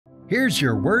Here's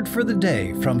your word for the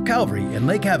day from Calvary in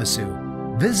Lake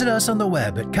Havasu. Visit us on the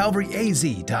web at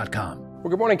calvaryaz.com. Well,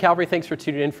 good morning, Calvary. Thanks for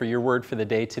tuning in for your word for the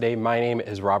day today. My name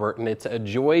is Robert, and it's a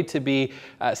joy to be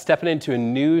stepping into a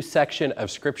new section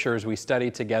of Scripture as we study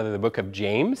together the book of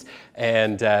James.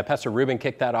 And Pastor Ruben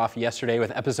kicked that off yesterday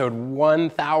with episode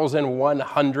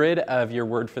 1100 of your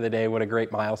word for the day. What a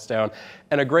great milestone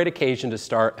and a great occasion to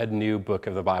start a new book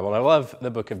of the Bible. And I love the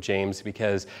book of James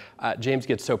because James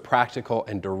gets so practical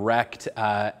and direct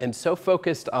and so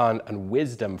focused on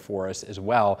wisdom for us as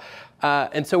well.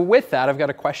 And so with that, I've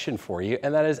got a question for you,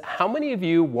 and that is, how many of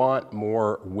you want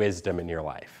more wisdom in your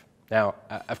life? Now,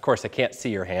 of course, I can't see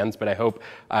your hands, but I hope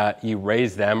you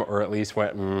raised them or at least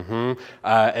went,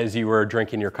 as you were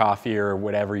drinking your coffee or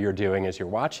whatever you're doing as you're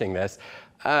watching this,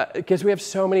 because we have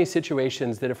so many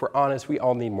situations that, if we're honest, we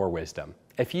all need more wisdom.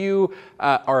 If you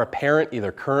are a parent,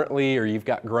 either currently or you've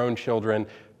got grown children,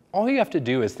 all you have to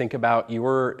do is think about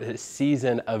your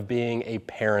season of being a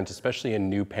parent, especially a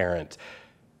new parent.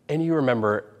 And you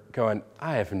remember going,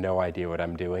 I have no idea what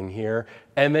I'm doing here.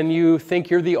 And then you think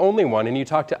you're the only one, and you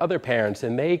talk to other parents,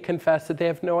 and they confess that they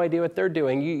have no idea what they're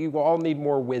doing. You all need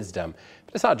more wisdom.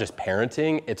 But it's not just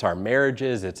parenting. It's our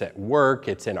marriages. It's at work.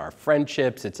 It's in our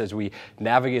friendships. It's as we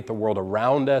navigate the world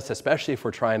around us, especially if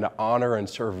we're trying to honor and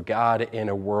serve God in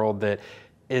a world that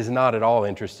is not at all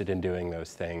interested in doing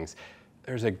those things.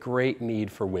 There's a great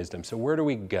need for wisdom. So where do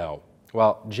we go?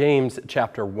 Well, James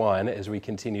chapter 1, as we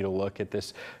continue to look at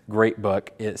this great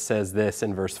book, it says this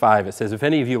in verse 5. It says, if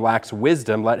any of you lacks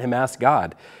wisdom, let him ask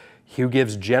God, who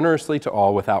gives generously to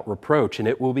all without reproach, and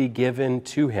it will be given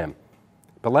to him.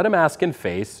 But let him ask in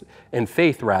faith,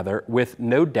 with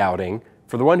no doubting,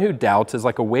 for the one who doubts is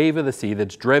like a wave of the sea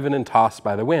that's driven and tossed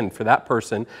by the wind. For that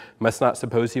person must not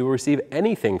suppose he will receive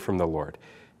anything from the Lord.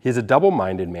 He is a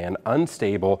double-minded man,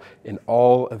 unstable in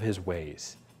all of his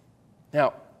ways.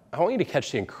 Now, I want you to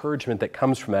catch the encouragement that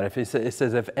comes from that. If it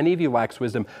says, if any of you lacks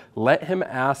wisdom, let him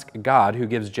ask God, who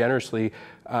gives generously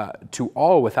to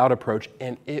all without reproach,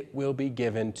 and it will be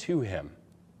given to him.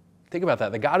 Think about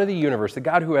that. The God of the universe, the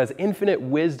God who has infinite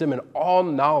wisdom and all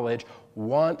knowledge,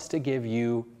 wants to give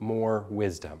you more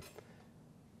wisdom.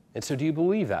 And so do you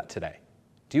believe that today?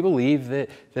 Do you believe that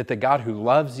the God who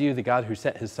loves you, the God who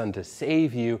sent his Son to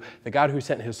save you, the God who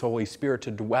sent his Holy Spirit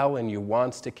to dwell in you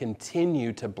wants to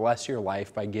continue to bless your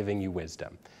life by giving you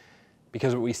wisdom?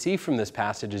 Because what we see from this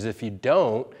passage is if you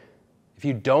don't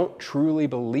truly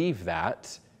believe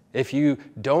that, if you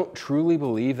don't truly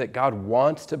believe that God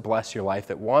wants to bless your life,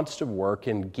 that wants to work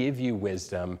and give you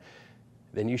wisdom,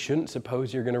 then you shouldn't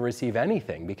suppose you're going to receive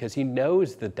anything, because he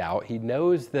knows the doubt, he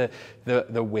knows the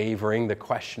wavering, the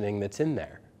questioning that's in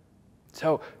there.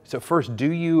 So first,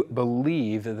 do you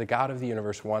believe that the God of the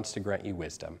universe wants to grant you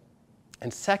wisdom?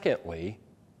 And secondly,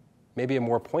 maybe a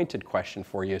more pointed question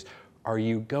for you is, are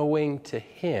you going to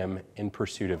him in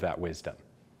pursuit of that wisdom?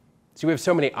 See, we have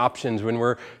so many options when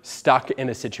we're stuck in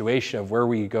a situation of where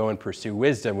we go and pursue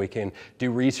wisdom. We can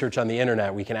do research on the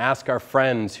internet. We can ask our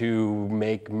friends who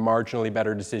make marginally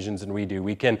better decisions than we do.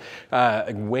 We can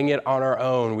wing it on our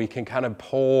own. We can kind of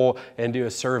poll and do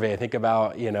a survey. Think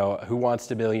about, Who Wants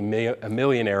to Be a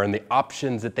Millionaire and the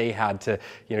options that they had to,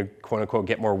 quote unquote,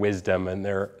 get more wisdom and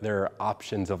their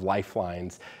options of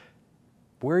lifelines.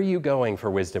 Where are you going for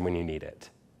wisdom when you need it?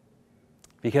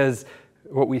 Because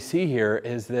what we see here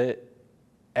is that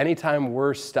anytime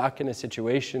we're stuck in a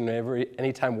situation,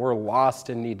 anytime we're lost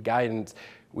and need guidance,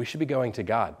 we should be going to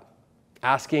God,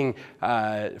 asking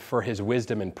for his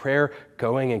wisdom in prayer,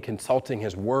 going and consulting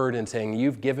his word and saying,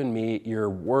 you've given me your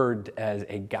word as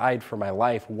a guide for my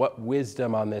life. What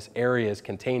wisdom on this area is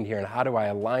contained here, and how do I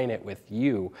align it with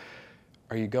you?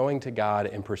 Are you going to God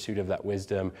in pursuit of that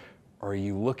wisdom, or are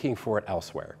you looking for it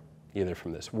elsewhere, either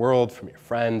from this world, from your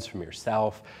friends, from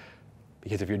yourself?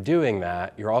 Because if you're doing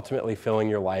that, you're ultimately filling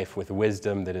your life with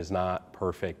wisdom that is not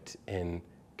perfect in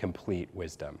complete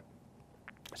wisdom.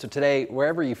 So today,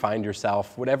 wherever you find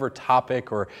yourself, whatever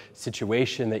topic or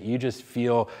situation that you just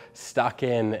feel stuck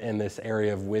in this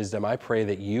area of wisdom, I pray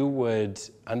that you would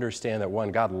understand that,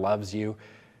 one, God loves you.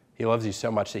 He loves you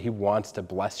so much that he wants to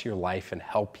bless your life and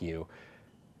help you.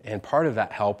 And part of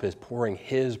that help is pouring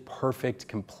his perfect,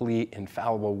 complete,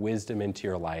 infallible wisdom into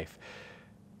your life.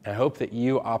 And I hope that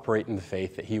you operate in the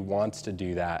faith that he wants to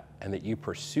do that, and that you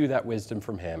pursue that wisdom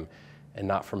from him and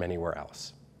not from anywhere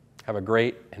else. Have a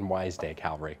great and wise day,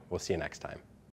 Calvary. We'll see you next time.